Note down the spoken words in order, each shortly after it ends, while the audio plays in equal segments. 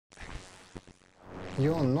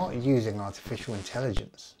you're not using artificial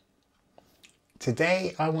intelligence.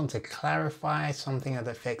 Today, I want to clarify something that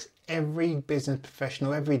affects every business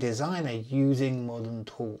professional, every designer using modern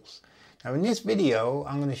tools. Now, in this video,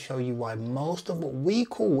 I'm going to show you why most of what we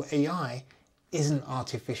call AI isn't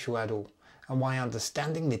artificial at all, and why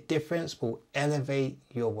understanding the difference will elevate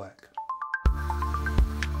your work.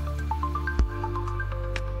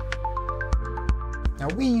 Now,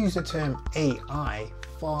 we use the term AI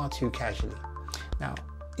far too casually. Now,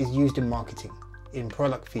 it's used in marketing, in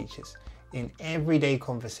product features, in everyday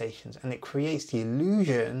conversations, and it creates the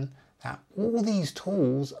illusion that all these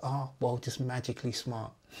tools are, well, just magically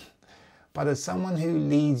smart. But as someone who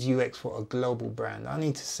leads UX for a global brand, I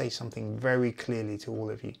need to say something very clearly to all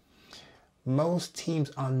of you. Most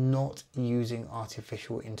teams are not using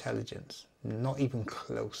artificial intelligence, not even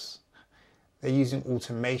close. They're using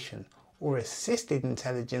automation or assisted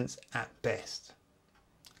intelligence at best.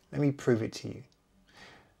 Let me prove it to you.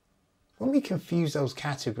 When we confuse those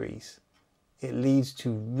categories, it leads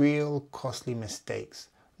to real costly mistakes.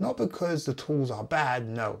 Not because the tools are bad,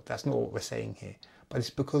 no, that's not what we're saying here, but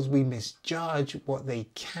it's because we misjudge what they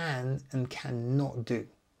can and cannot do.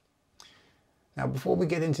 Now, before we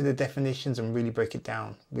get into the definitions and really break it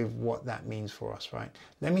down with what that means for us, right?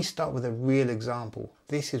 Let me start with a real example.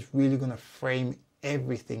 This is really going to frame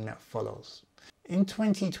everything that follows. In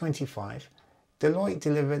 2025, Deloitte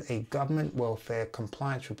delivered a government welfare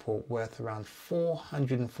compliance report worth around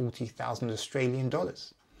 440,000 Australian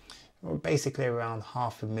dollars, or basically around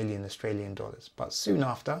 $500,000 Australian dollars. But soon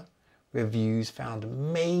after, reviews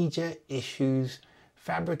found major issues,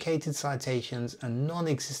 fabricated citations, and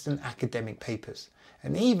non-existent academic papers,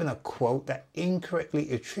 and even a quote that incorrectly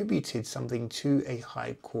attributed something to a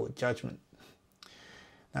high court judgment.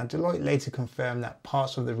 Now, Deloitte later confirmed that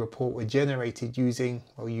parts of the report were generated using,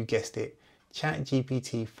 well, you guessed it,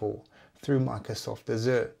 ChatGPT-4 through Microsoft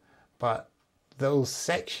Azure, but those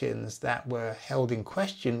sections that were held in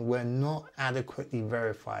question were not adequately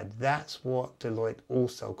verified. That's what Deloitte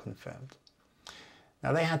also confirmed.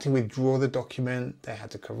 Now, they had to withdraw the document, they had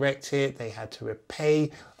to correct it, they had to repay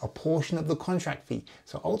a portion of the contract fee.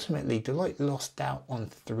 So ultimately, Deloitte lost out on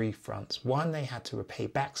three fronts. One, they had to repay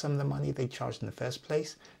back some of the money they charged in the first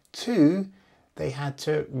place. Two, they had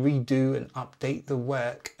to redo and update the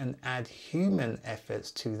work and add human efforts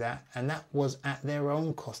to that, and that was at their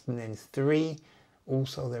own cost. And then three,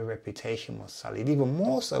 also their reputation was sullied, even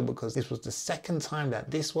more so because this was the second time that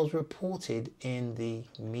this was reported in the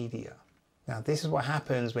media. Now, this is what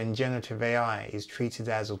happens when generative AI is treated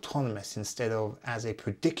as autonomous instead of as a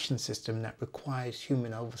prediction system that requires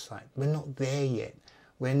human oversight. We're not there yet.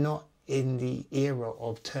 We're not in the era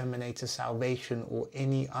of Terminator Salvation or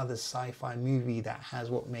any other sci-fi movie that has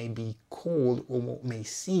what may be called or what may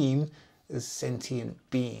seem as sentient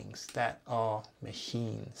beings that are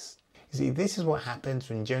machines. You see, this is what happens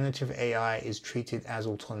when generative AI is treated as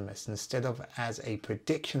autonomous instead of as a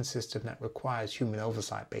prediction system that requires human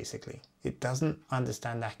oversight, basically. It doesn't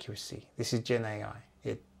understand accuracy. This is Gen AI.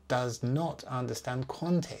 It does not understand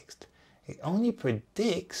context. It only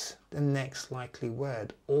predicts the next likely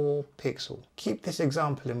word or pixel. Keep this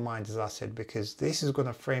example in mind, as I said, because this is going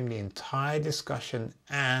to frame the entire discussion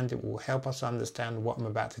and it will help us understand what I'm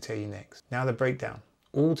about to tell you next. Now, the breakdown.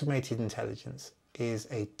 Automated intelligence is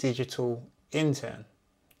a digital intern.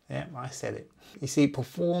 Yeah, I said it. You see, it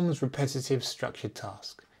performs repetitive structured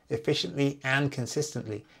tasks efficiently and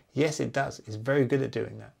consistently. Yes, it does. It's very good at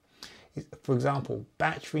doing that. For example,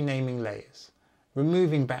 batch renaming layers,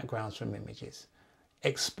 removing backgrounds from images,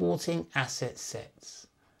 exporting asset sets.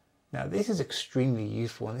 Now, this is extremely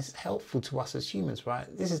useful and it's helpful to us as humans, right?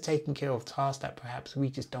 This is taking care of tasks that perhaps we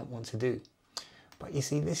just don't want to do. But you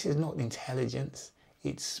see, this is not intelligence.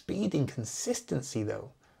 It's speed and consistency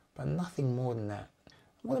though, but nothing more than that.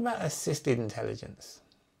 What about assisted intelligence?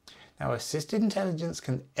 Now, assisted intelligence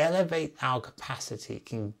can elevate our capacity,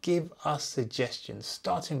 can give us suggestions,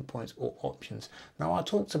 starting points or options. Now, I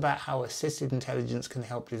talked about how assisted intelligence can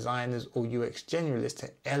help designers or UX generalists to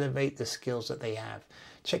elevate the skills that they have.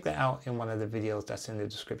 Check that out in one of the videos that's in the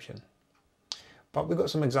description. But we've got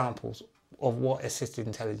some examples of what assisted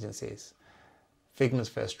intelligence is. Figma's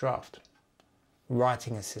first draft,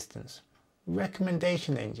 writing assistants,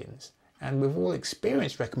 recommendation engines, and we've all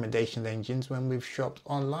experienced recommendation engines when we've shopped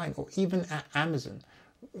online or even at Amazon.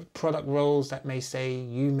 Product roles that may say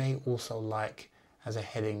you may also like as a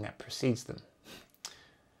heading that precedes them.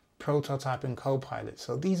 Prototype and Copilot.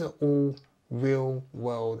 So these are all real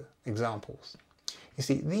world examples. You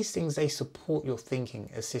see, these things, they support your thinking,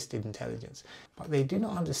 assisted intelligence, but they do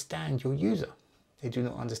not understand your user. They do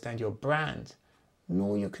not understand your brand,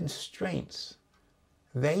 nor your constraints.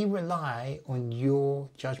 They rely on your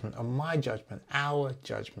judgment, on my judgment, our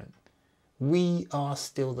judgment. We are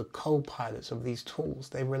still the co-pilots of these tools.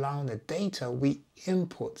 They rely on the data we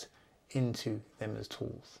input into them as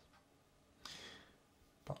tools.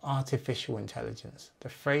 But artificial intelligence, the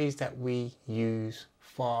phrase that we use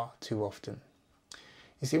far too often.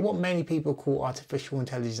 You see, what many people call artificial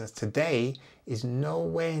intelligence today is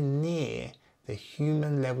nowhere near the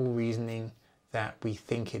human level reasoning that we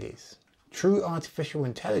think it is. True artificial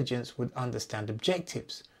intelligence would understand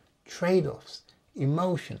objectives, trade-offs,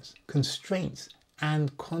 emotions, constraints,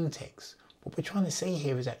 and context. What we're trying to say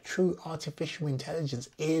here is that true artificial intelligence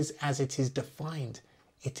is as it is defined.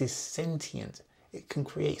 It is sentient. It can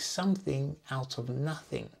create something out of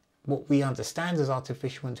nothing. What we understand as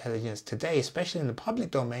artificial intelligence today, especially in the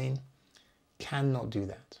public domain, cannot do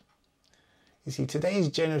that. You see, today's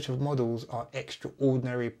generative models are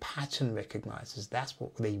extraordinary pattern recognizers. That's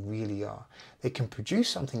what they really are. They can produce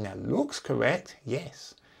something that looks correct,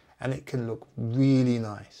 yes, and it can look really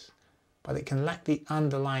nice, but it can lack the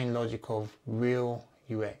underlying logic of real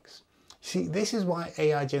UX. See, this is why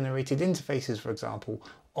AI-generated interfaces, for example,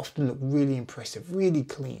 often look really impressive, really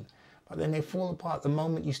clean, but then they fall apart the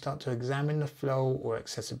moment you start to examine the flow or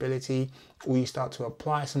accessibility, or you start to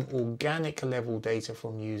apply some organic level data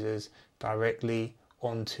from users directly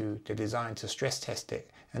onto the design to stress test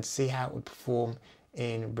it and see how it would perform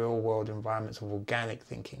in real world environments of organic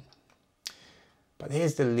thinking. But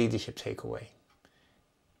here's the leadership takeaway.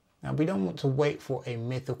 Now, we don't want to wait for a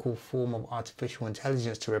mythical form of artificial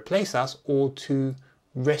intelligence to replace us or to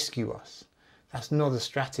rescue us. That's not a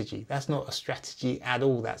strategy. That's not a strategy at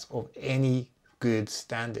all. That's of any good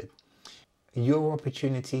standard. Your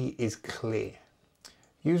opportunity is clear.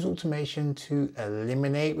 Use automation to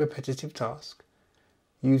eliminate repetitive tasks.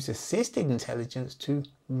 Use assisted intelligence to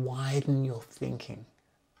widen your thinking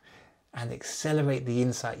and accelerate the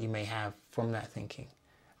insight you may have from that thinking.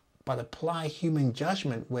 But apply human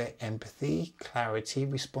judgment where empathy, clarity,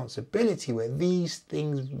 responsibility, where these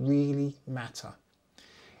things really matter.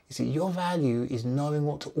 You see, your value is knowing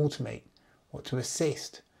what to automate, what to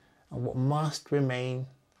assist, and what must remain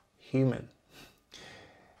human.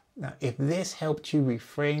 Now, if this helped you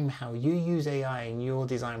reframe how you use AI in your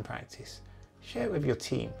design practice, share it with your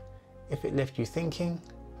team. If it left you thinking,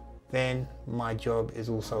 then my job is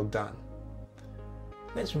also done.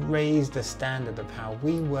 Let's raise the standard of how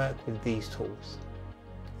we work with these tools.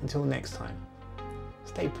 Until next time,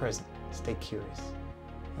 stay present, stay curious,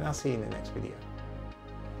 and I'll see you in the next video.